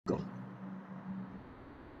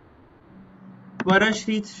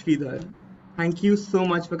Swarashri Sridhar, thank you so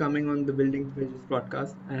much for coming on the Building Bridges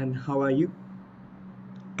podcast. And how are you?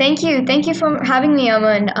 Thank you. Thank you for having me,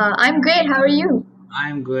 Aman. I'm great. How are you?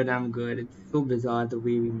 I'm good. I'm good. It's so bizarre the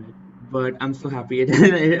way we met, but I'm so happy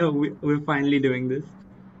we're finally doing this.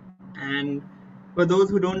 And for those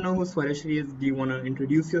who don't know who Swarashri is, do you want to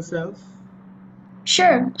introduce yourself?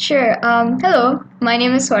 Sure. Hello, my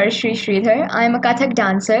name is Swarashri Shridhar. I'm a Kathak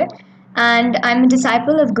dancer and I'm a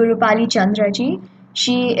disciple of Guru Pali Chandraji.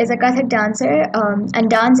 She is a Kathak dancer and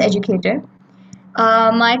dance educator.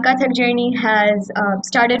 My Kathak journey has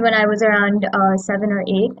started when I was around 7 or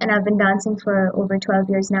 8, and I've been dancing for over 12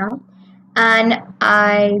 years now. And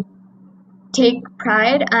I take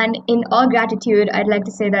pride and in all gratitude, I'd like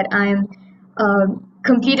to say that I'm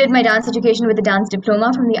completed my dance education with a dance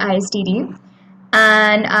diploma from the ISTD,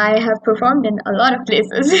 and I have performed in a lot of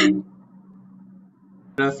places.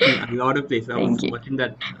 Trust me, a lot of places. I was Thank you. watching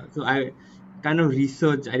that. So I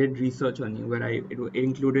did research on you where it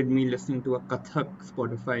included me listening to a Kathak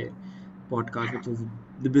Spotify podcast, which is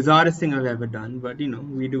the bizarrest thing I've ever done. But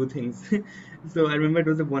we do things. So I remember it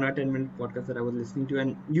was a 1 hour 10 minute podcast that I was listening to,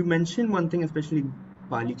 and you mentioned one thing, especially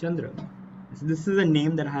Pali Chandra. So this is a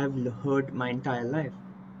name that I have heard my entire life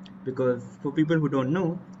because for people who don't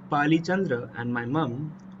know, Pali Chandra and my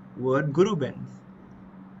mum were Guru Bens.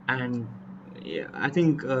 And yeah, I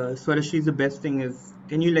think Swarashri's the best thing is,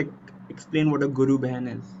 can you like explain what a Guru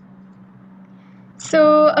Bahan is?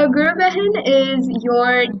 So, a Guru Bahan is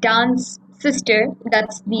your dance sister.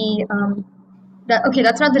 That's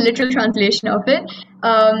not the literal translation of it,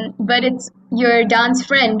 but it's your dance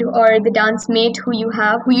friend or the dance mate who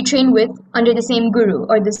you train with under the same guru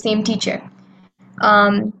or the same teacher.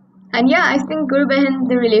 Um, and yeah, I think Guru Behan,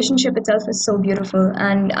 the relationship itself is so beautiful,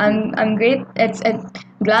 and I'm great. I'm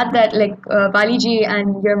glad that like Baliji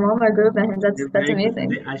and your mom are Guru Behans. That's They're that's very good. amazing.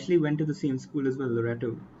 They actually went to the same school as well,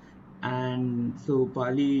 Loreto. And so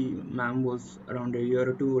Pali ma'am was around a year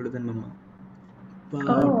or two older than Mama. But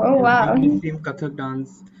Oh they were wow. doing the same Kathak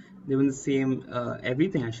dance. They were in the same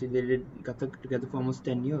everything actually. They did Kathak together for almost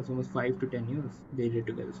 10 years, almost 5 to 10 years they did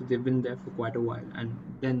together. So they've been there for quite a while. And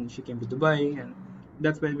then she came to Dubai, and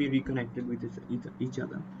that's when we reconnected with each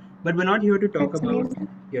other. But we're not here to talk That's about amazing.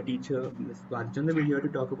 your teacher, Miss Bhadchandra. We're here to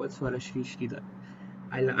talk about Swarashri Sridhar.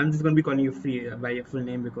 I'm just going to be calling you free by your full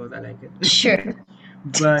name because I like it. Sure.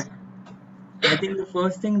 But I think the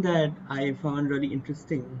first thing that I found really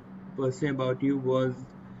interesting per se about you was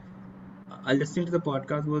listening to the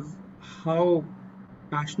podcast was how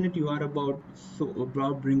passionate you are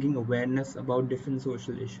about bringing awareness about different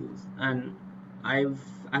social issues. And I've,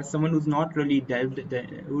 as someone who's not really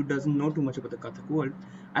who doesn't know too much about the Kathak world,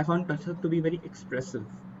 I found Kathak to be very expressive.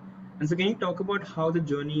 And so, can you talk about how the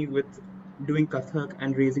journey with doing Kathak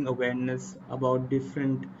and raising awareness about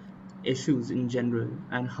different issues in general,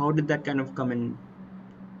 and how did that kind of come in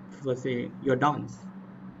for, say, your dance?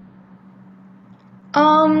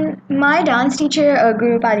 My dance teacher,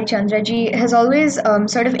 Guru Pali Chandraji, has always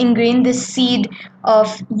sort of ingrained this seed of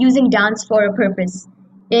using dance for a purpose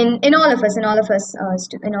in all of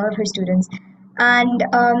her students. And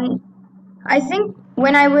I think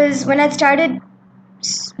when I started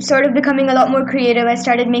sort of becoming a lot more creative, I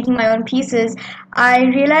started making my own pieces. I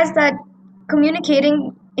realized that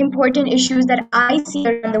communicating important issues that I see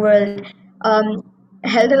around the world um,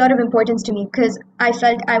 held a lot of importance to me because I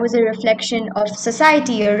felt I was a reflection of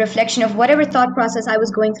society, a reflection of whatever thought process I was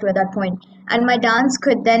going through at that point. And my dance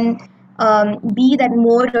could then be that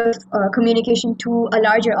mode of communication to a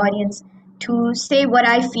larger audience, to say what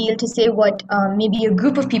I feel, to say what maybe a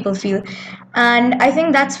group of people feel. And I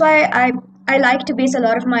think that's why I like to base a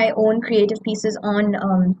lot of my own creative pieces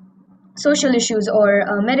on social issues or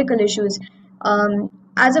medical issues.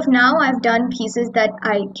 As of now, I've done pieces that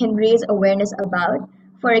I can raise awareness about.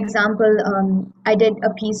 For example, I did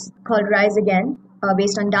a piece called Rise Again,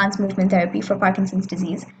 based on dance movement therapy for Parkinson's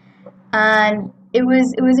disease, and it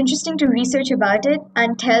was interesting to research about it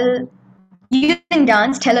and tell using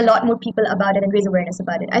dance tell a lot more people about it and raise awareness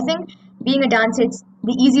about it. I think being a dancer, it's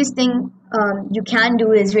the easiest thing you can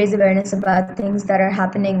do is raise awareness about things that are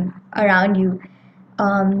happening around you.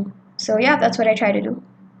 So yeah, that's what I try to do.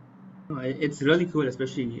 It's really cool,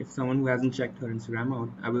 especially if someone who hasn't checked her Instagram out.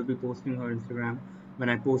 I will be posting her Instagram when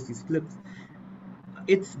I post these clips.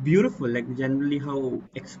 It's beautiful, like generally how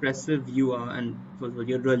expressive you are, and first of all,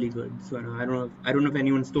 you're really good. So I don't know if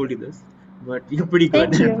anyone's told you this, but you're pretty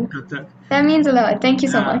good Thank at you. Kathak. That means a lot. Thank you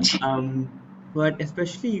so Uh, much. but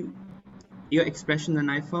especially your expression,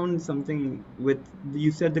 and I found something with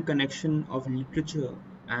you said the connection of literature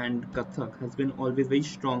and Kathak has been always very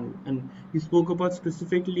strong, and you spoke about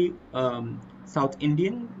specifically South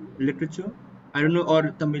Indian literature. I don't know, or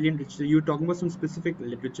Tamilian literature. You're talking about some specific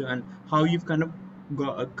literature and how you've kind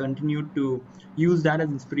of continued to use that as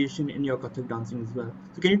inspiration in your Kathak dancing as well.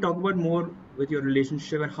 So, can you talk about more with your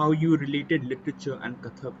relationship and how you related literature and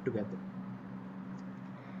Kathak together?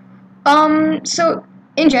 So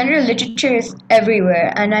in general, literature is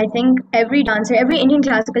everywhere, and I think every dancer, every Indian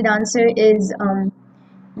classical dancer is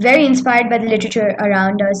very inspired by the literature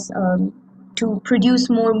around us to produce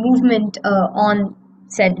more movement on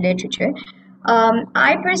said literature.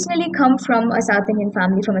 I personally come from a South Indian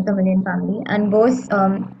family, from a Tamilian family, and both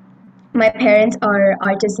my parents are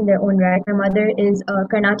artists in their own right. My mother is a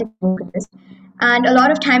Carnatic vocalist, and a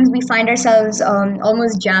lot of times we find ourselves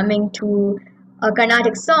almost jamming to a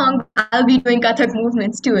Carnatic song. I'll be doing Kathak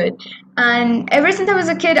movements to it, and ever since I was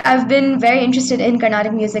a kid, I've been very interested in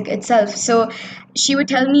Carnatic music itself. So she would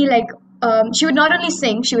tell me like she would not only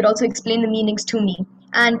sing, she would also explain the meanings to me,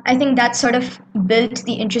 and I think that sort of built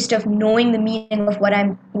the interest of knowing the meaning of what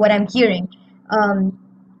I'm hearing. Um,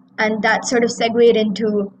 and that sort of segued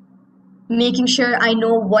into making sure I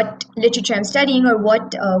know what literature I'm studying or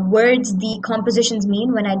what words the compositions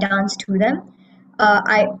mean when I dance to them.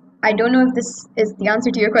 I don't know if this is the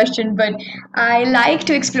answer to your question, but I like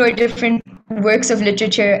to explore different works of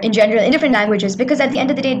literature in general in different languages because at the end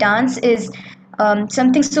of the day, dance is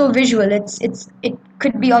something so visual. It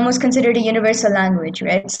could be almost considered a universal language,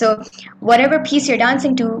 right? So whatever piece you're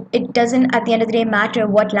dancing to, it doesn't at the end of the day matter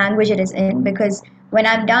what language it is in because when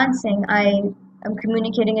I'm dancing, I'm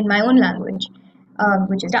communicating in my own language,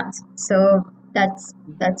 which is dance. So that's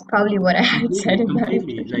probably what I had said Completely, in that.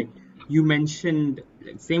 completely. Like you mentioned,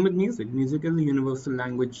 like, same with music. Music is a universal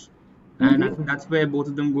language, and I Mm-hmm. think that's where both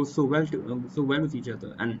of them go so well with each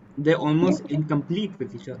other, and they're Yeah. almost incomplete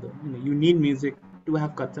with each other. You know, you need music to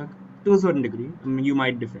have Kathak to a certain degree. I mean, you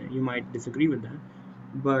might disagree with that,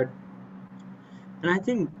 but and I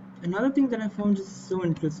think another thing that I found just so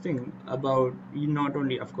interesting about you, not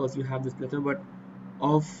only, of course, you have this letter, but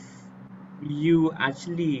of you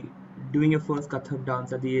actually doing your first Kathak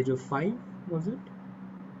dance at the age of 5, was it?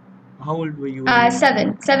 How old were you when you?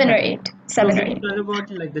 Seven or 7. eight, So seven or can you eight. tell about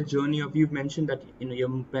like the journey of you've mentioned that your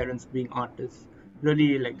parents being artists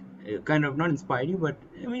really like kind of not inspired you, but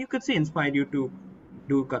I mean you could say inspired you to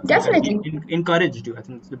do Kathak and Definitely. encouraged you. I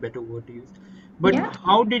think it's the better word to use. But Yeah.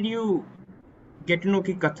 how did you get to know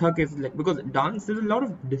कि Kathak is like because dance there's a lot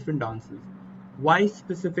of different dances. Why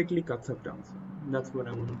specifically Kathak dancing? That's what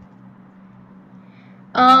I want to.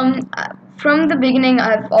 From the beginning,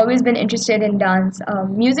 I've always been interested in dance.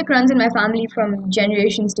 Music runs in my family from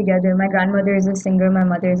generations together. My grandmother is a singer, my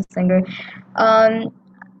mother is a singer. Um,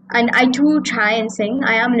 and I too try and sing.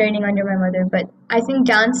 I am learning under my mother, but I think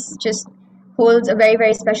dance just holds a very,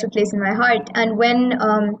 very special place in my heart. And when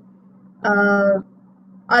uh,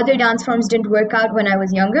 other dance forms didn't work out when I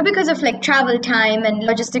was younger because of like travel time and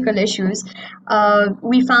logistical issues.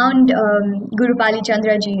 We found Guru Pali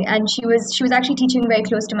Chandraji, and she was actually teaching very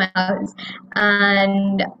close to my house.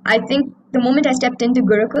 And I think the moment I stepped into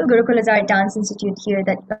Gurukul is our dance institute here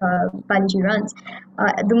that Paliji runs.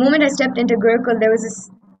 The moment I stepped into Gurukul, there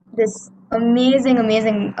was this amazing.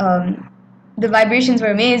 The vibrations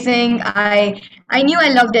were amazing. I knew I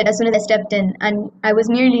loved it as soon as I stepped in, and I was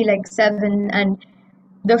merely like 7, and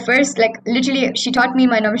the first like literally she taught me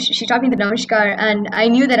the namaskar and I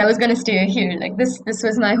knew that I was going to stay here like this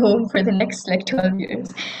was my home for the next like 12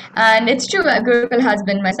 years. And it's true, Gurukul has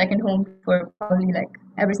been my second home for probably like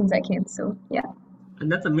ever since I came, so yeah.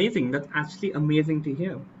 And that's amazing. That's actually amazing to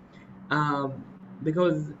hear.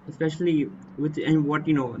 Because especially with and what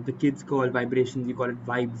the kids call vibrations, you call it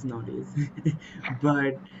vibes nowadays.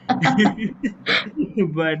 But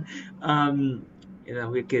but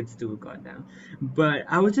we're kids too, goddamn. But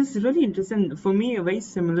I was just really interested. For me, a very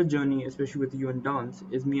similar journey, especially with you and dance,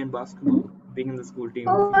 is me and basketball. Being in the school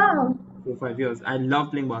team Oh for wow. 4 or 5 years, I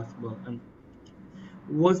love playing basketball. And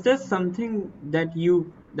was there something that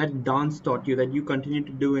dance taught you that you continue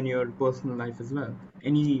to do in your personal life as well?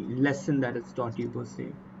 Any lesson that it's taught you per se,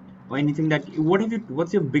 or anything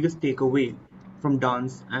what's your biggest takeaway from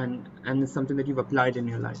dance and it's something that you've applied in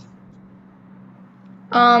your life?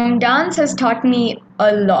 Dance has taught me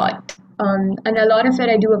a lot, and a lot of it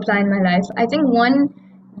I do apply in my life. I think one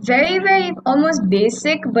very, very almost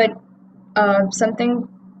basic, but something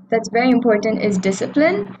that's very important is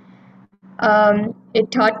discipline.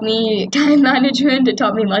 It taught me time management. It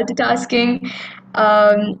taught me multitasking.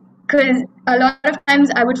 Because a lot of times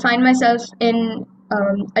I would find myself in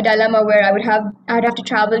a dilemma where I'd have to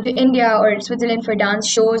travel to India or Switzerland for dance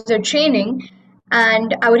shows or training,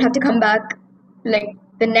 and I would have to come back like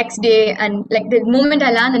the next day, and like the moment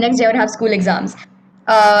I land, the next day I would have school exams.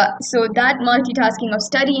 So that multitasking of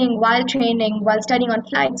studying while training, while studying on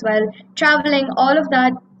flights, while traveling, all of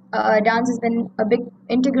that, dance has been a big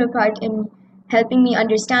integral part in helping me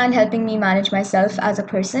understand, helping me manage myself as a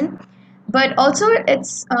person. But also,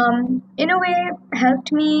 it's in a way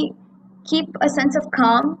helped me keep a sense of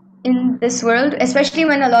calm in this world, especially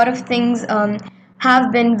when a lot of things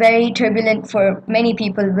have been very turbulent for many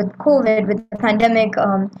people with COVID, with the pandemic.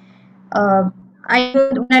 Uh, I know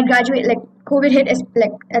when I graduate, like COVID hit, is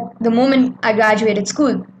like at the moment I graduated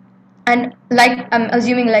school, and like I'm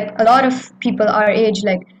assuming like a lot of people our age,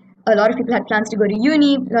 like a lot of people had plans to go to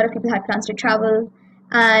uni, a lot of people had plans to travel,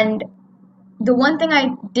 and the one thing I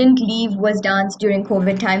didn't leave was dance during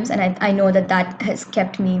COVID times, and I know that that has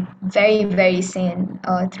kept me very, very sane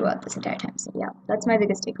throughout this entire time. So yeah, that's my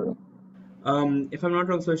biggest takeaway. If I'm not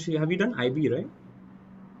wrong, so she, have you done IB, right?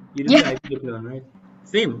 You did the Yeah. IB diploma, right?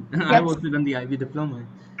 Same. I've Yep. also done the IB diploma.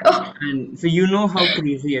 Oh, And so you know how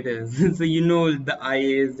crazy it is. So you know the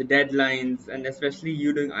IAs, the deadlines, and especially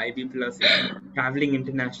you doing IB plus traveling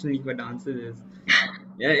internationally for dances is,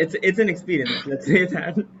 yeah, it's an experience, let's say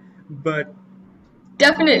that. But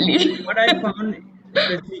definitely. what I found,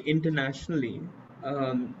 especially internationally,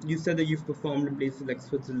 you said that you've performed in places like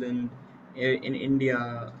Switzerland, in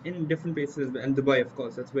India, in different places, and Dubai, of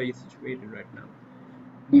course, that's where you're situated right now.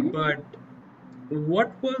 But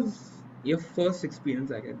what was your first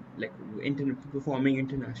experience like performing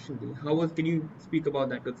internationally? How was? Can you speak about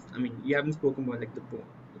that? Because I mean, you haven't spoken about like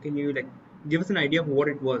Can you like give us an idea of what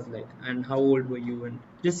it was like and how old were you and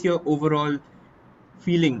just your overall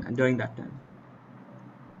feeling during that time?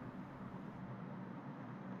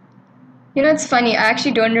 You know, it's funny. I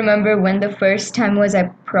actually don't remember when the first time was I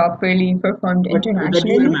properly performed But that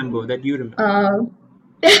you internationally. remember, that you remember.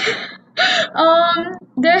 Um,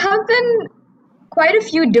 there have been quite a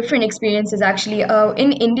few different experiences actually.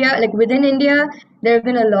 In India, like within India, there have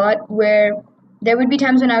been a lot where there would be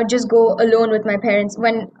times when I would just go alone with my parents.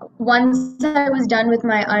 When once I was done with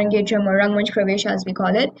my Arangetram or Rangmanch Pravesha, as we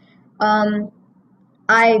call it, um,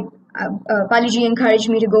 I Paliji encouraged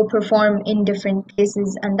me to go perform in different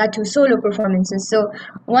places, and that too solo performances. So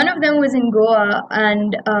one of them was in Goa,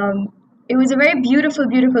 and it was a very beautiful,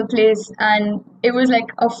 beautiful place, and it was like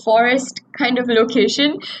a forest kind of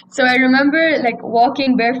location. So I remember like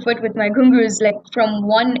walking barefoot with my gungus, like from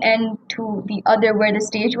one end to the other where the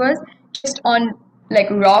stage was, just on like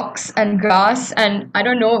rocks and grass, and I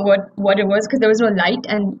don't know what it was because there was no light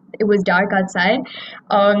and it was dark outside.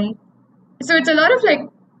 So it's a lot of like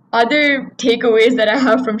other takeaways that I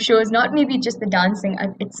have from shows, not maybe just the dancing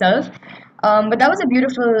itself, but that was a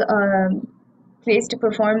beautiful place to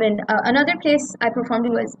perform in. Another place I performed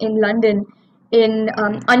in was in London, in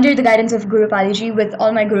under the guidance of Guru Paliji with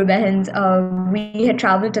all my Guru Behens. We had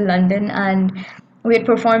traveled to London and we had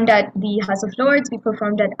performed at the House of Lords. We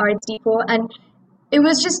performed at Arts Depot, and it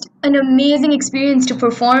was just an amazing experience to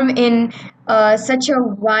perform in such a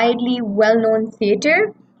widely well-known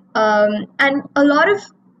theater, and a lot of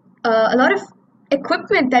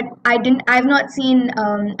equipment that I've not seen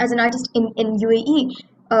as an artist in UAE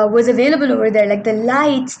was available over there, like the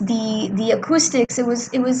lights, the acoustics. It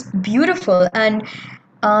was beautiful, and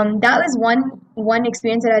that was one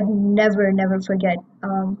experience that I'd never forget.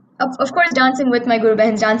 Of course, dancing with my Guru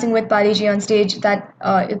Bahens, dancing with Paliji on stage, that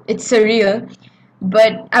it's surreal.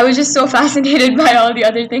 But I was just so fascinated by all the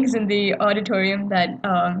other things in the auditorium that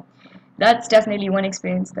that's definitely one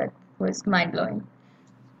experience that was mind blowing.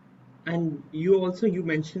 And you also you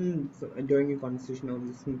mentioned during your conversation I was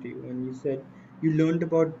listening to you, and you said you learned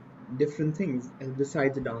about different things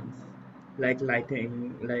besides dance, like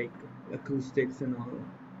lighting, like acoustics, and all.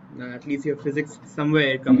 At least your physics somewhere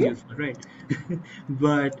it comes Mm-hmm. useful, right?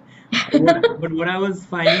 But what I was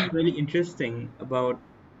finding really interesting about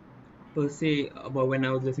per se about when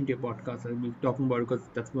I was listening to your podcast, I'll be talking about because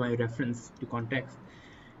that's my reference to context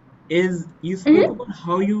is you spoke Mm-hmm. about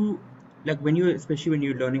how you like when you especially when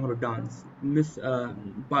you're learning how to dance. Miss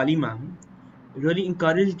Bali ma'am really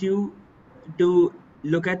encouraged you to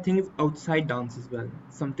look at things outside dance as well.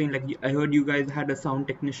 Something like I heard you guys had a sound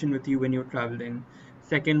technician with you when you were traveling.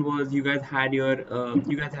 Second was you guys had your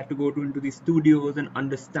you guys had to go to into the studios and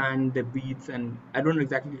understand the beats, and I don't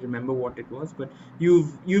exactly remember what it was, but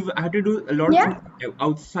you've had to do a lot of things Yeah.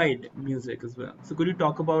 outside music as well. So could you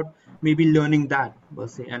talk about maybe learning that per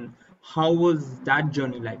se, and how was that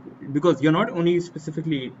journey like? Because you're not only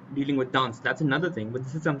specifically dealing with dance, that's another thing, but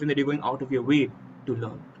this is something that you're going out of your way to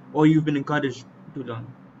learn, or you've been encouraged to learn.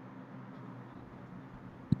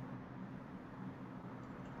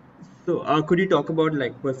 So could you talk about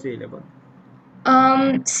like per se level?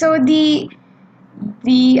 So the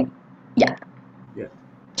yeah, Yeah.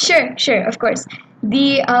 sure, of course.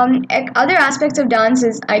 The other aspects of dance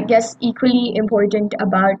is, I guess, equally important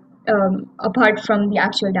about apart from the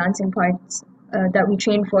actual dancing parts that we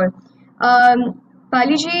train for.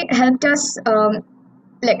 Paliji helped us,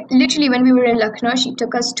 like literally when we were in Lucknow, she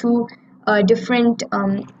took us to different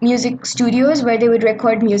music studios where they would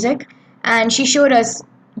record music, and she showed us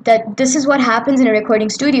that this is what happens in a recording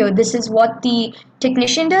studio. This is what the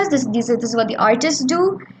technician does. This is what the artists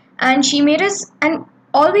do, and she made us. And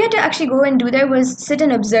all we had to actually go and do there was sit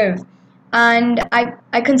and observe. And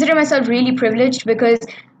I consider myself really privileged because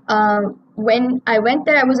when I went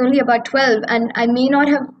there, I was only about 12, and I may not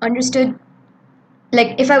have understood,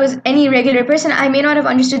 like if I was any regular person, I may not have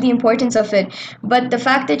understood the importance of it. But the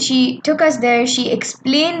fact that she took us there, she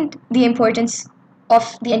explained the importance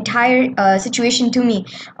of the entire situation to me,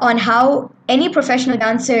 on how any professional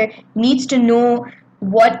dancer needs to know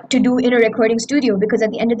what to do in a recording studio, because at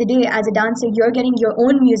the end of the day, as a dancer, you're getting your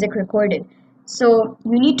own music recorded. So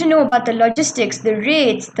you need to know about the logistics, the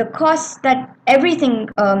rates, the costs, that everything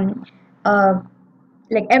uh,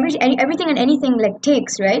 like everything and anything like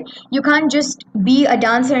takes, right? You can't just be a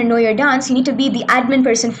dancer and know your dance. You need to be the admin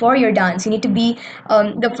person for your dance. You need to be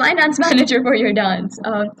the finance manager for your dance.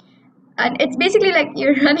 And it's basically like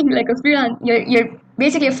you're running like a freelance. You're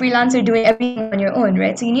basically a freelancer doing everything on your own,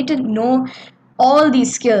 right? So you need to know all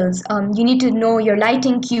these skills. You need to know your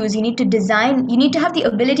lighting cues. You need to design. You need to have the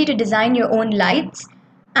ability to design your own lights,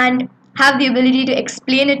 and have the ability to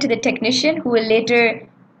explain it to the technician, who will later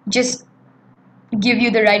just give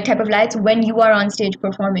you the right type of lights when you are on stage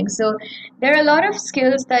performing. So there are a lot of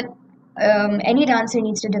skills that any dancer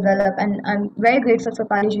needs to develop, and I'm very grateful for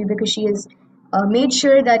Paliji because she has made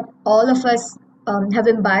sure that all of us have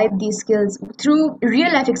imbibed these skills through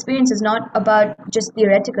real life experiences, not about just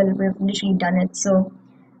theoretical. We've literally done it. So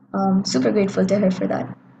super grateful to her for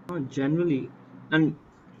that. Generally, and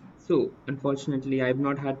so unfortunately, I've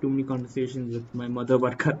not had too many conversations with my mother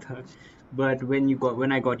about Kathak. But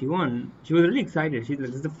when I got you on, she was really excited.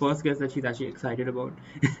 This is the first guest that she's actually excited about.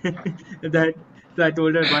 That so I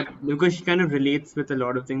told her about, because she kind of relates with a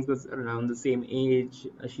lot of things, because around the same age,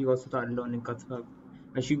 she also started learning Kathak.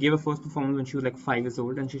 And she gave her first performance when she was like 5 years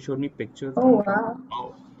old, and she showed me pictures, and I'm Oh like, wow.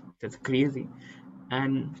 wow, that's crazy.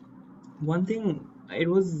 And one thing, it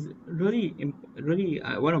was really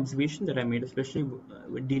one observation that I made, especially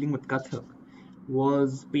with dealing with Kathak,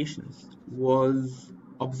 was patience, was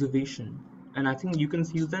observation. And I think you can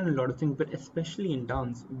use that in a lot of things, but especially in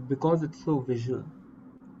dance, because it's so visual.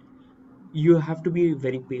 You have to be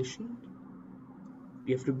very patient,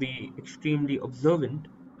 you have to be extremely observant,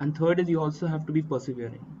 and third is you also have to be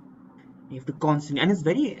persevering. You have to constantly, and it's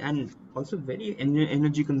very, and also very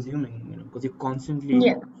energy consuming, because you're constantly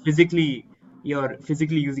Yeah. physically, you're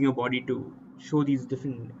physically using your body to show these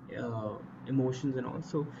different emotions. And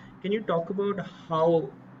also, can you talk about how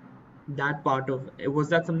that part of, was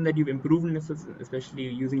that something that you've improved in, especially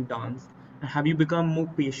using dance, and have you become more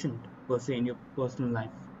patient per se in your personal life?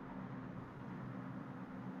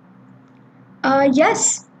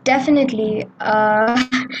 Yes, definitely.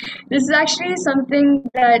 This is actually something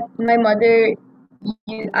that my mother,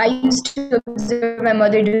 I used to observe my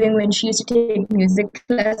mother doing when she used to take music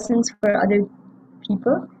lessons for other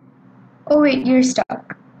people. Oh, wait, you're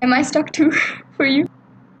stuck. Am I stuck too for you?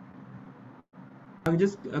 I will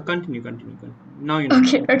just continue. Now you're not.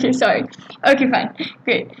 Okay, okay, sorry. Okay, fine.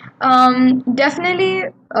 Great. Definitely,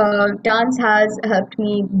 dance has helped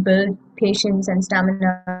me build patience and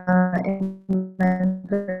stamina in my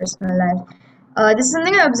personal life. This is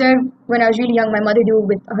something I observed when I was really young. My mother do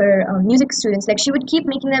with her music students. Like she would keep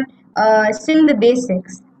making them sing the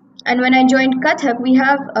basics. And when I joined Kathak, we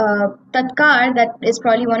have Tatkar. That is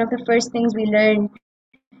probably one of the first things we learn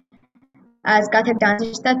as Kathak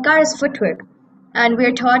dancers. Tatkar is footwork, and we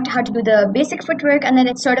are taught how to do the basic footwork, and then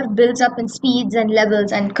it sort of builds up in speeds and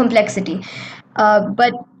levels and complexity.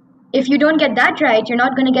 But if you don't get that right, you're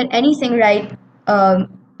not going to get anything right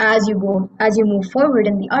as you move forward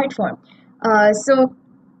in the art form.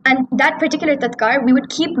 And that particular tatkar, we would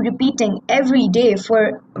keep repeating every day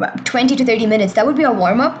for about 20 to 30 minutes. That would be a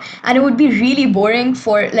warm up, and it would be really boring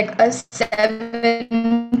for like a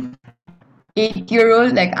 7, 8 year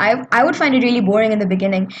old. Like I would find it really boring in the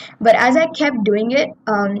beginning, but as I kept doing it,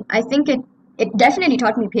 I think it definitely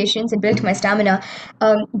taught me patience. It built my stamina,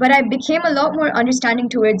 but I became a lot more understanding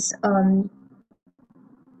towards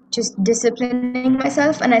just disciplining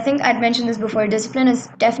myself. And I think I'd mentioned this before. Discipline is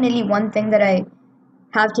definitely one thing that I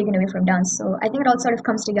have taken away from dance. So I think it all sort of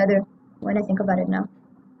comes together when I think about it now.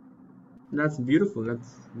 That's beautiful.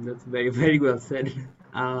 That's very very well said.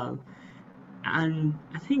 uh, and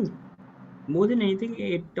I think more than anything,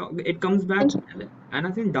 it comes back. Thank you. And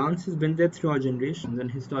I think dance has been there through our generations. And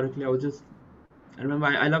historically, I remember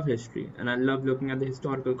I love history and I love looking at the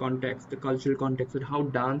historical context, the cultural context, and how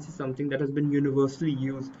dance is something that has been universally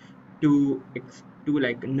used to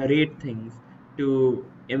like narrate things,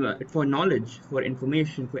 for knowledge, for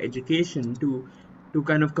information, for education, to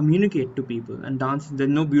kind of communicate to people. And dance, there's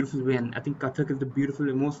no beautiful way. And I think Kathak is the beautiful,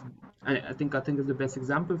 most. I think Kathak is the best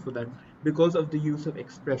example for that because of the use of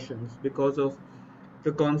expressions, because of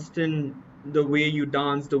the way you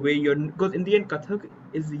dance, the way you're, because in the end Kathak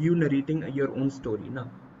is you narrating your own story. No,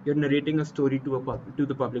 you're narrating a story to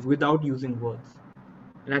the public without using words.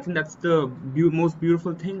 And I think that's the most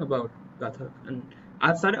beautiful thing about Kathak. And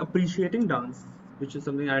I've started appreciating dance, which is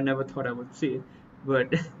something I never thought I would say.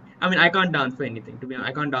 But I mean, I can't dance for anything, to be honest.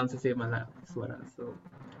 I can't dance to save my life, Swara. So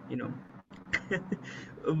you know.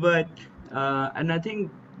 But and I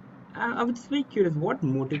think I was just very curious, what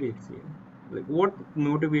motivates you? Like, what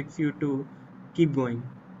motivates you to keep going,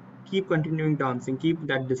 keep continuing dancing, keep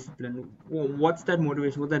that discipline? What's that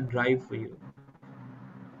motivation? What's that drive for you?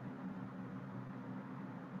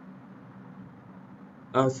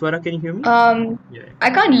 Swara, can you hear me? Um, Yeah. I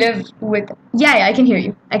can't live with. Yeah, yeah, I can hear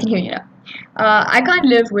you. I can hear you now. I can't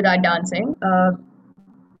live without dancing.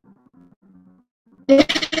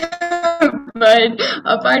 But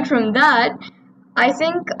apart from that, I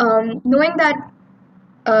think knowing that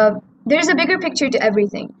there's a bigger picture to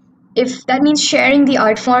everything. If that means sharing the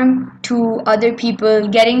art form to other people,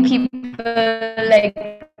 getting people,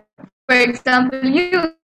 like, for example,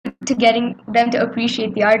 you, to getting them to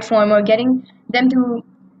appreciate the art form, or getting them to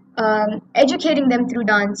educating them through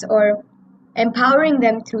dance, or empowering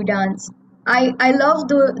them through dance. I love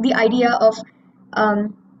the idea of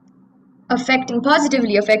um, affecting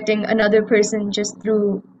positively affecting another person just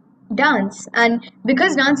through dance. And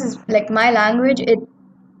because dance is like my language, it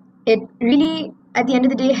really at the end of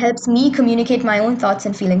the day helps me communicate my own thoughts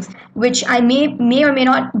and feelings, which I may or may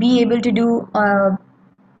not be able to do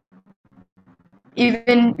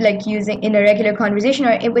even like using in a regular conversation,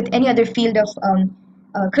 or with any other field of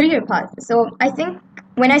career path. So I think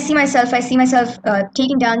when I see myself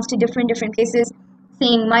taking dance to different places,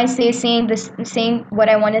 saying my say, saying what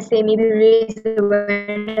I want to say, maybe raise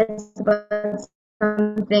awareness about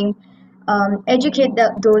something, educate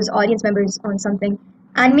those audience members on something,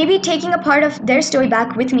 and maybe taking a part of their story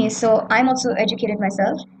back with me. So I'm also educated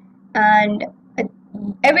myself, and uh,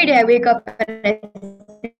 every day I wake up and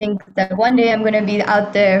I think that one day I'm gonna be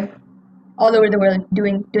out there all over the world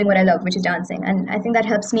doing what I love, which is dancing. And I think that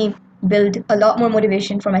helps me build a lot more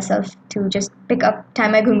motivation for myself to just pick up, tie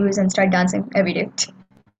my gungus, and start dancing every day.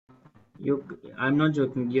 You, I'm not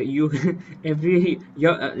joking. Your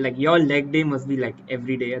like your leg day must be like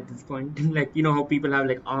every day at this point. Like you know how people have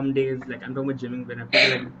like arm days. Like I'm talking about gymming, when people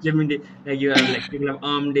like gymming day. Like you have like people have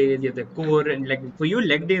arm days. You have the core, and like for you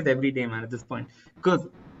leg days every day, man. At this point, because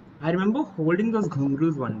I remember holding those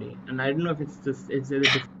ghungroos one day, and I don't know if it's a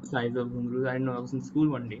different size of ghungroos. I don't know. I was in school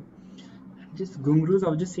one day. Just ghungroos, I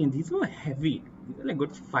was just saying these were heavy. These are like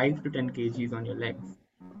good 5 to 10 kgs on your legs.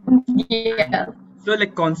 And Yeah, so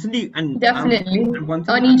like constantly, definitely and one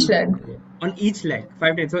thing on each leg. on each leg,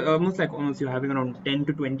 5 days, so almost you're having around 10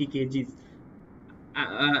 to 20 kgs,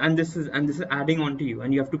 and this is adding on to you,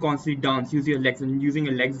 and you have to constantly dance, use your legs, and using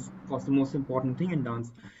your legs is of course the most important thing in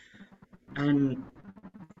dance. And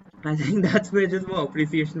I think that's where just more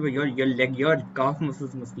appreciation for your calf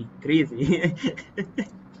muscles must be crazy.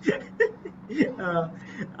 uh,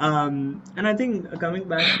 and I think coming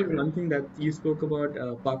back to one thing that you spoke about,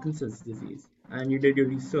 Parkinson's disease, and you did your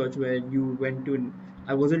research where you went to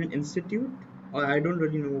I was it an institute, or I don't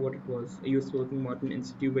really know what it was. You were speaking about an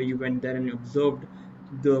institute where you went there and you observed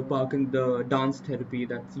the dance therapy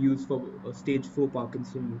that's used for stage 4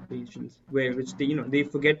 Parkinson patients, where which they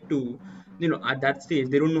forget to, at that stage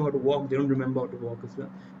they don't know how to walk, they don't remember how to walk as well.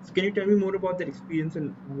 So can you tell me more about that experience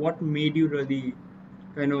and what made you really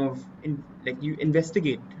kind of like you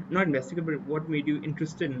investigate, not investigate, but what made you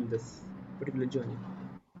interested in this particular journey?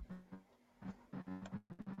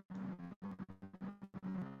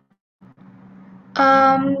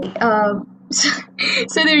 So,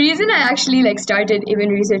 so the reason I actually like started even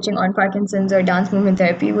researching on Parkinson's or dance movement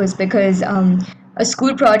therapy was because a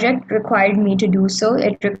school project required me to do so.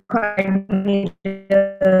 It required me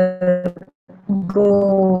to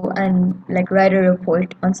go and like write a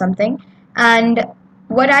report on something. And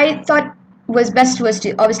what I thought was best was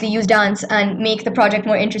to obviously use dance and make the project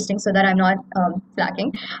more interesting so that I'm not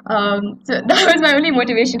slacking. So that was my only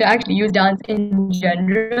motivation to actually use dance in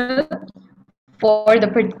general for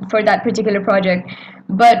that particular project.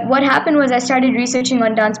 But what happened was I started researching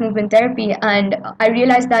on dance movement therapy, and I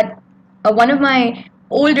realized that one of my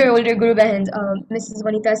older Guru Bahins, Mrs.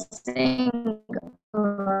 Vanita Singh,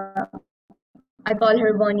 uh, I call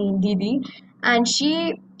her Vani Didi, and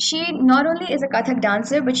she not only is a Kathak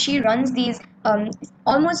dancer, but she runs these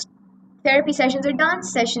almost therapy sessions or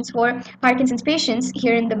dance sessions for Parkinson's patients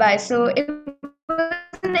here in Dubai. So it was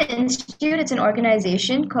an institute, it's an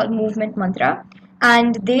organization called Movement Mantra,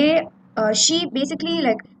 and she basically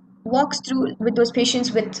like walks through with those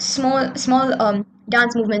patients with small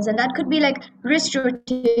dance movements, and that could be like wrist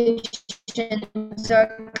rotations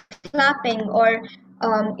or clapping or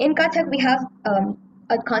in Kathak we have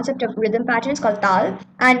a concept of rhythm patterns called tal,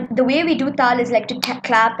 and the way we do tal is like to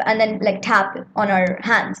clap and then like tap on our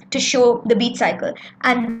hands to show the beat cycle,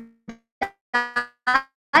 and that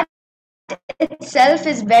itself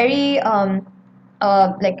is very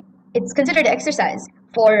like it's considered exercise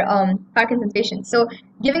for Parkinson's patients. So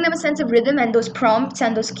giving them a sense of rhythm and those prompts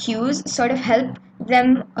and those cues sort of help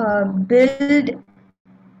them build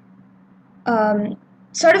um,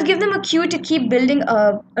 sort of give them a cue to keep building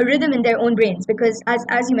a rhythm in their own brains, because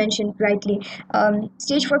as you mentioned rightly,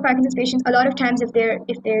 stage 4 Parkinson's patients a lot of times if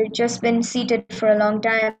they're just been seated for a long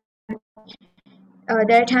time,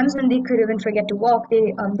 there are times when they could even forget to walk.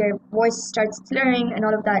 Their voice starts slurring and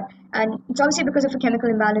all of that, and it's obviously because of a chemical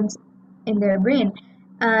imbalance in their brain.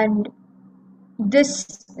 And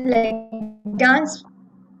this like dance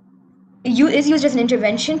is used as an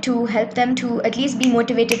intervention to help them to at least be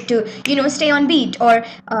motivated to stay on beat or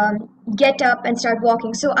get up and start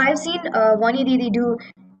walking. So I've seen Vani Didi do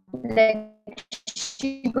like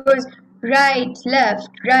she goes right left,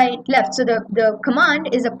 so the command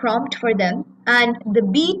is a prompt for them, and the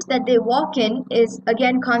beat that they walk in is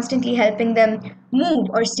again constantly helping them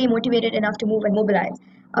move or stay motivated enough to move and mobilize.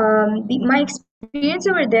 My experience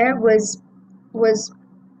over there was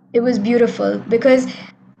it was beautiful, because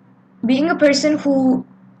being a person who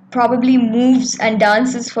probably moves and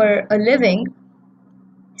dances for a living,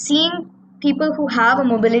 seeing people who have a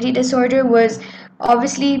mobility disorder was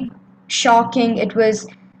obviously shocking. It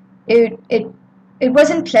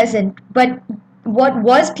wasn't pleasant, but what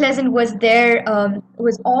was pleasant was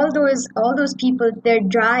was all those people, their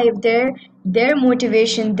drive, their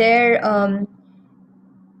motivation, their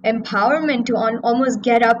empowerment to almost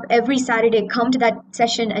get up every Saturday, come to that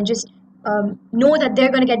session, and just know that they're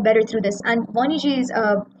going to get better through this. And Vaniji's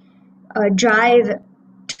drive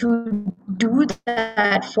to do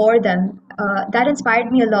that for them, that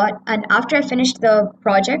inspired me a lot. And after I finished the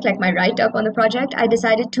project, like my write up on the project, I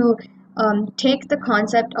decided to take the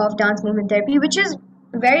concept of dance movement therapy, which is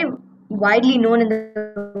very widely known in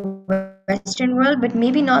the Western world, but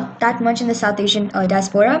maybe not that much in the South Asian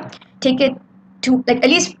diaspora. Take it to, like, at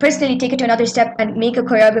least personally, take it to another step and make a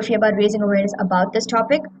choreography about raising awareness about this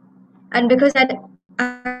topic. And because I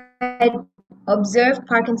observed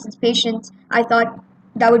Parkinson's patients, I thought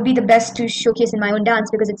that would be the best to showcase in my own dance,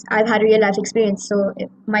 because I've had a real life experience. So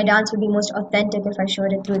my dance would be most authentic if I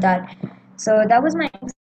showed it through that. So that was my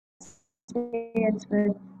experience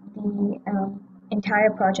with the entire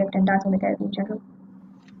project and dance movement therapy in general.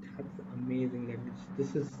 That's amazing. Like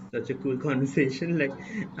this is such a cool conversation. Like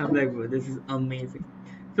I'm like, bro, this is amazing.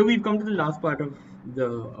 So we've come to the last part of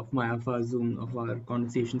our Zoom of our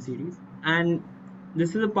conversation series, and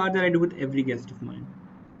this is a part that I do with every guest of mine.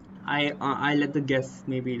 I let the guests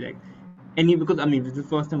maybe like any, because I mean this is the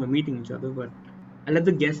first time we're meeting each other, but I let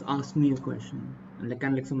the guests ask me a question and like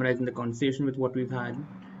kind of like summarizing the conversation with what we've had,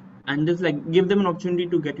 and just like give them an opportunity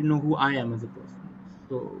to get to know who I am as a person.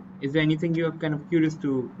 So, is there anything you're kind of curious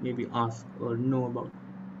to maybe ask or know about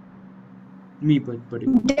me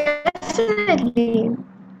particularly? Definitely.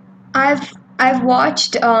 I've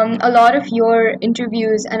watched a lot of your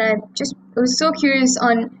interviews, and I just was so curious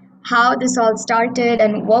on how this all started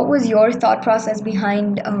and what was your thought process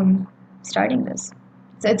behind starting this.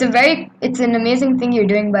 So it's an amazing thing you're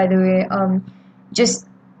doing, by the way. Just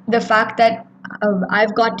the fact that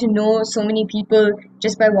I've got to know so many people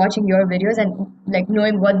just by watching your videos and like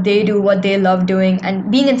knowing what they do, what they love doing,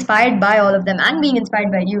 and being inspired by all of them and being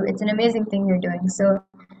inspired by you. It's an amazing thing you're doing. So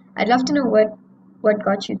I'd love to know what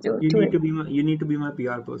got you to it. You need to be my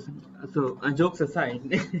PR person. So, jokes aside,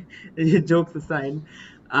 jokes aside,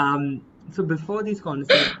 so before these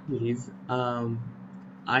conversations,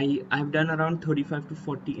 I've done around 35 to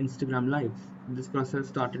 40 Instagram lives. This process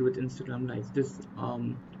started with Instagram lives.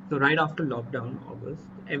 So right after lockdown, August,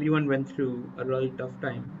 everyone went through a really tough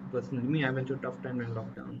time. Personally, me, I went through a tough time in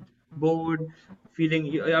lockdown. Bored, feeling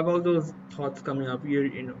you have all those thoughts coming up.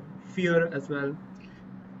 Fear as well.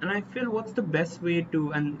 And I feel what's the best way to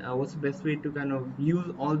kind of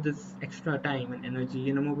use all this extra time and energy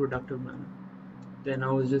in a more productive manner. Then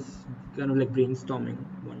I was just kind of like brainstorming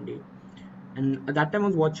one day, And at that time, I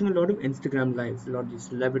was watching a lot of Instagram lives. A lot of these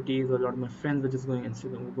celebrities, or a lot of my friends were just going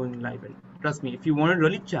Instagram, going live. And trust me, if you want to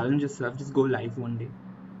really challenge yourself, just go live one day.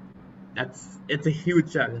 It's a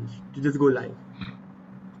huge challenge to just go live.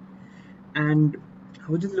 And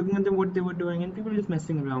I was just looking at them, what they were doing, and people were just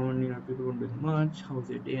messing around. People weren't doing much. How's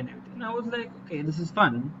their day and everything. And I was like, okay, this is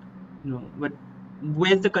fun, but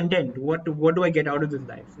where's the content? What do I get out of this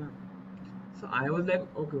life? So I was like,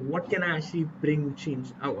 okay, what can I actually bring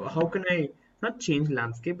change? How can I not change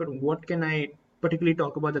landscape, but what can I particularly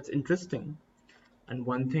talk about that's interesting? And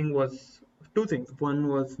one thing was two things. One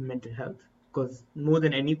was mental health, because more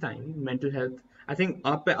than any time, mental health. I think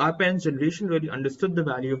our parents' generation really understood the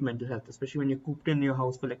value of mental health, especially when you're cooped in your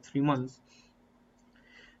house for like 3 months.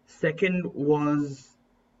 Second was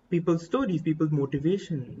people's stories, people's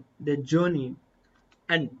motivation, their journey,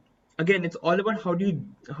 and again, it's all about how do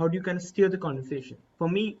you kind of steer the conversation. For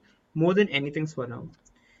me, more than anything, Swarna,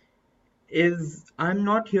 is I'm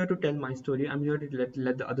not here to tell my story. I'm here to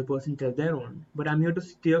let the other person tell their own. But I'm here to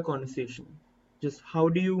steer conversation. Just how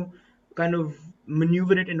do you kind of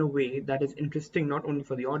maneuver it in a way that is interesting not only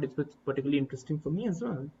for the audience but particularly interesting for me as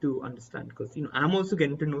well to understand, because I'm also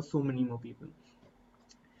getting to know so many more people.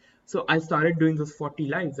 So I started doing those 40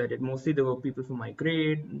 lives I did. Mostly there were people from my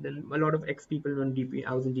grade, then a lot of ex people on DP.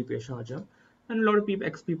 I was in DP Sharjah, and a lot of people,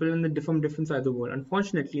 ex people in the different sides of the world.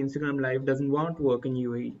 Unfortunately, Instagram Live doesn't want to work in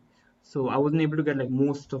UAE, so I wasn't able to get like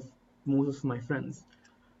most of my friends.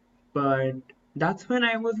 But that's when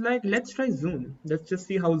I was like, let's try Zoom. Let's just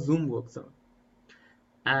see how Zoom works out.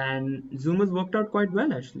 And Zoom has worked out quite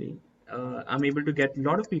well actually. I'm able to get a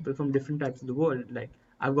lot of people from different types of the world. Like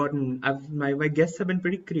my guests have been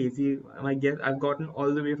pretty crazy. I've gotten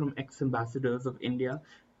all the way from ex-ambassadors of India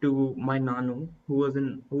to my nano, who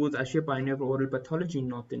was actually a pioneer of oral pathology in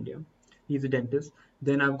North India. He's a dentist.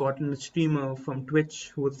 Then I've gotten a streamer from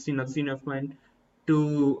Twitch who was a senior of mine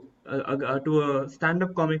to a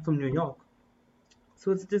stand-up comic from New York.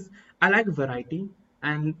 So it's just I like variety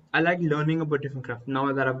and I like learning about different craft.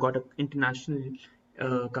 Now that I've got an international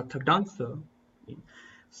Kathak dancer,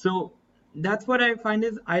 so that's what I find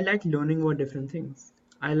is I like learning about different things.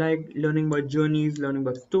 I like learning about journeys, learning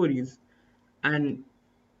about stories, and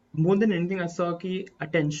more than anything, I saw that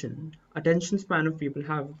attention span of people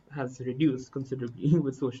have has reduced considerably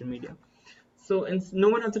with social media. So, and no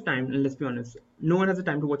one has the time, and let's be honest, no one has the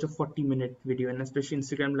time to watch a 40-minute video, and especially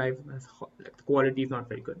Instagram Live, like the quality is not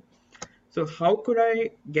very good. So how could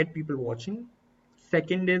I get people watching?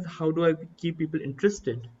 Second is how do I keep people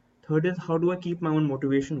interested? Third is how do I keep my own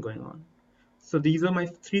motivation going on? So these are my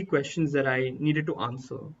three questions that I needed to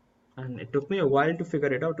answer. And it took me a while to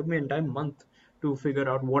figure it out. It took me an entire month to figure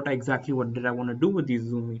out what did I want to do with these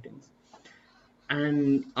Zoom meetings.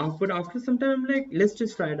 And after some time, I'm like, let's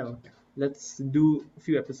just try it out. Let's do a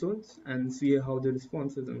few episodes and see how the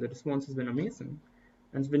response is. And the response has been amazing.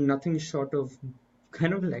 And it's been nothing short of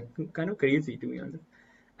kind of crazy, to be honest.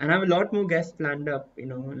 And I have a lot more guests planned up,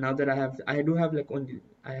 now that I do have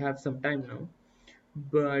I have some time now.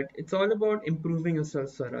 But it's all about improving yourself,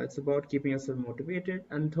 Sarah. It's about keeping yourself motivated.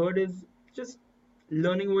 And third is just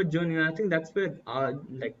learning about journey. And I think that's where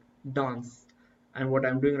like dance and what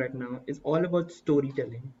I'm doing right now is all about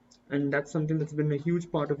storytelling. And that's something that's been a huge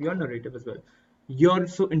part of your narrative as well. You're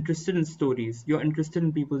so interested in stories, you're interested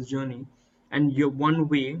in people's journey, and your one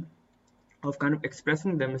way of kind of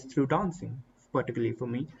expressing them is through dancing, particularly for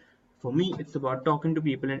me. For me, it's about talking to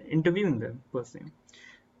people and interviewing them per se.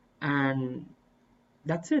 And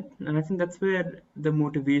that's it. And I think that's where the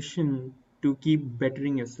motivation to keep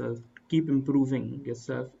bettering yourself, keep improving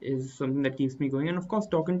yourself is something that keeps me going. And of course,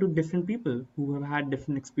 talking to different people who have had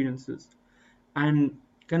different experiences and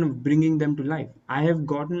kind of bringing them to life. I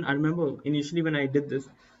remember initially when I did this,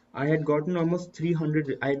 I had gotten almost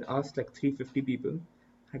 300. I had asked like 350 people.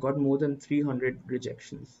 I got more than 300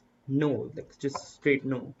 rejections. No, like just straight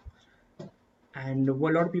no. And a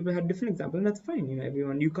lot of people had different examples, and that's fine.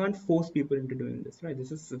 Everyone, you can't force people into doing this, right?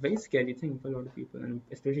 This is a very scary thing for a lot of people, and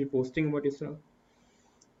especially posting about yourself.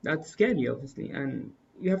 That's scary, obviously, and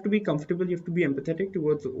you have to be comfortable. You have to be empathetic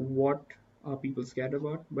towards what are people scared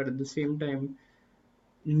about, but at the same time,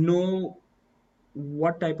 know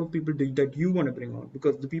what type of people that you want to bring on,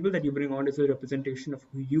 because the people that you bring on is a representation of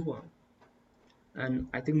who you are. And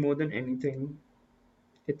I think more than anything,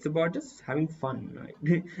 it's about just having fun,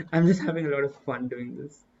 right? I'm just having a lot of fun doing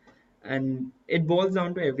this, and it boils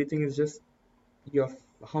down to everything is just your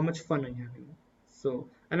how much fun are you having. So,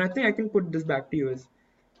 and I think I can put this back to you is,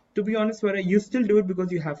 to be honest, where you still do it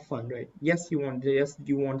because you have fun, right? Yes, you want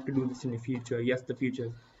to do this in the future. Yes, the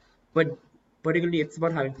future, but particularly it's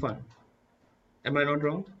about having fun. Am I not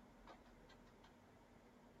wrong?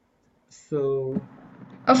 So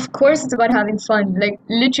Of course, it's about having fun. Like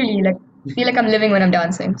literally, like feel like I'm living when I'm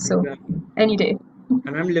dancing. So exactly. any day.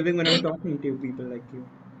 And I'm living when I'm talking to people like you.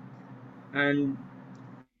 And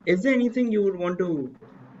is there anything you would want to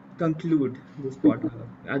conclude this podcast?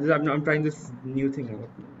 I'm trying this new thing out.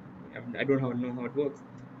 I don't know how it works.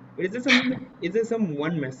 But is there something that, is there some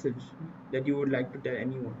one message that you would like to tell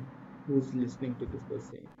anyone who's listening to this per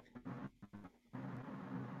se?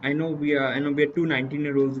 I know we are two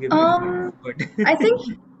 19-year-olds giving advice, Um, but I think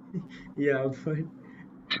yeah,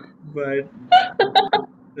 but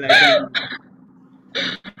like, I mean,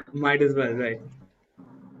 might as well, right?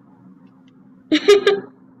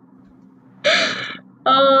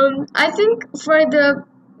 I think for the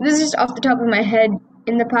this is just off the top of my head.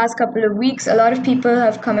 In the past couple of weeks, a lot of people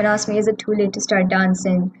have come and asked me, "Is it too late to start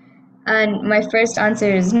dancing?" And my first answer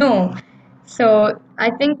is no. So I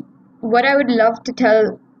think what I would love to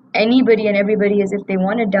tell anybody and everybody is if they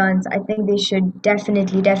want to dance, I think they should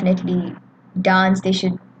definitely dance. They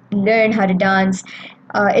should learn how to dance.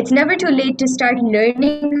 It's never too late to start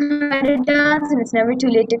learning how to dance, and it's never too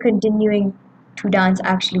late to continuing to dance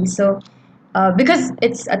actually. So because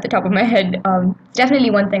it's at the top of my head, definitely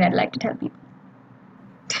one thing I'd like to tell people.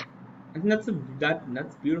 I think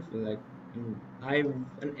that's beautiful. Like, and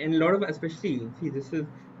and a lot of, especially, see, this is,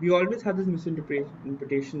 we always have this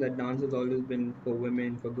misinterpretation that dance has always been for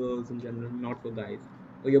women, for girls in general, not for guys.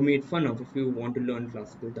 Or you're made fun of if you want to learn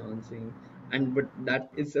classical dancing, and but that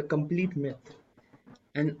is a complete myth.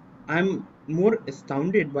 And I'm more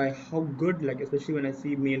astounded by how good, like, especially when I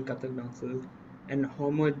see male Kathak dancers, and how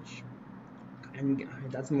much, and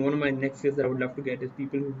that's one of my next skills that I would love to get, is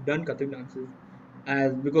people who've done Kathak dances,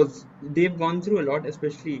 as because they've gone through a lot,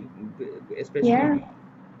 especially Yeah,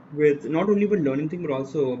 with not only with learning thing, but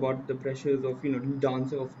also about the pressures of,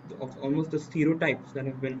 dance, of almost the stereotypes that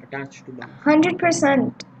have been attached to dance.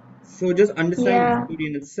 100%. So just understanding the Yeah, story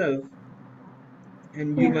in itself,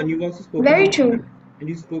 and yeah. you've also spoken Very about, true. and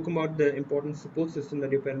you spoke about the important support system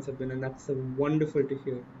that your parents have been, and that's wonderful to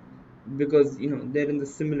hear, because they're in the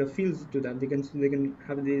similar fields to that. They can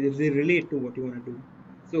have, they relate to what you want to do.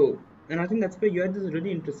 So, and I think that's where you had this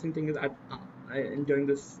really interesting thing, is I enjoying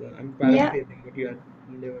this, I'm Yeah, paraphrasing what you had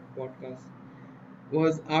in the podcast,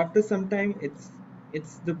 was after some time, it's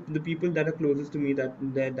the people that are closest to me, that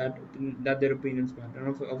their opinions matter.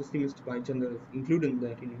 And obviously Mr. Bhaichanda is included in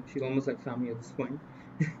that. She's almost like family at this point.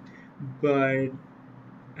 But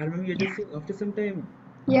I remember you're just saying, after some time,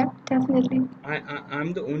 yeah, definitely.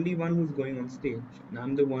 I'm the only one who's going on stage, and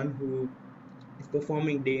I'm the one who is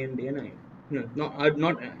performing day in day and night.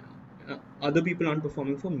 Not other people aren't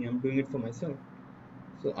performing for me. I'm doing it for myself.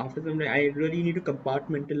 So after some time, I really need to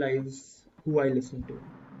compartmentalize who I listen to.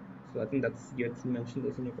 So I think that's, you had mentioned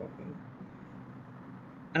this in your podcast,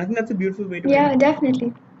 and I think that's a beautiful way to end. Yeah,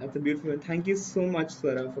 definitely. That's a beautiful one. Thank you so much,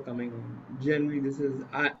 Swara, for coming on. Generally, this is,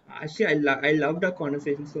 I loved our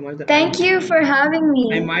conversation so much that Thank you for having I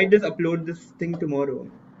me. might just upload this thing tomorrow.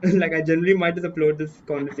 Like, I generally might just upload this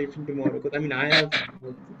conversation tomorrow, because I mean, I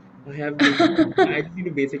have this, I just need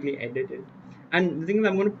to basically edit it. And the thing is,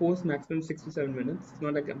 I'm going to post maximum 6 to 7 minutes. It's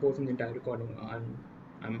not like I'm posting the entire recording.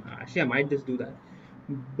 I'm actually, I might just do that.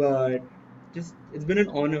 But just, it's been an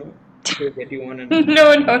honor to get you on. And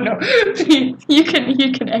No, no, no. Please, you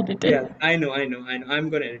can edit it. yeah, I know. I'm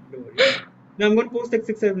gonna edit. Don't worry. No, I'm gonna post like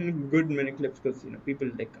 6, 7 good minute clips, because people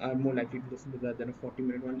like are more likely to listen to that than a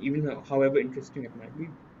 40-minute one, even however interesting it might be.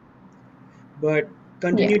 But Yeah.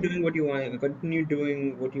 continue doing what you want. Continue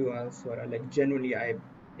doing what you are, Swara. Like, generally,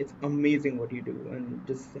 it's amazing what you do, and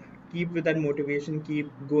just keep with that motivation.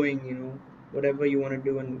 Keep going. Whatever you want to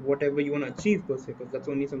do and whatever you want to achieve per se, because that's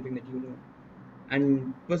only something that you know.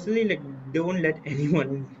 And personally, like, don't let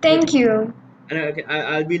anyone Thank you. and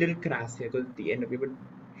I'll be a little crass here because at the end of it, but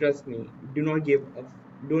trust me, don't give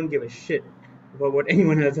a shit about what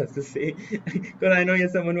anyone else has to say, because I know you're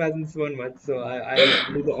someone who hasn't spoken much, so I'll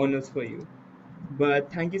do the honors for you.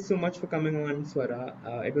 But thank you so much for coming on, Swara.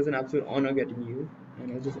 It was an absolute honor getting you,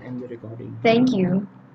 and I'll just end the recording here. Thank you.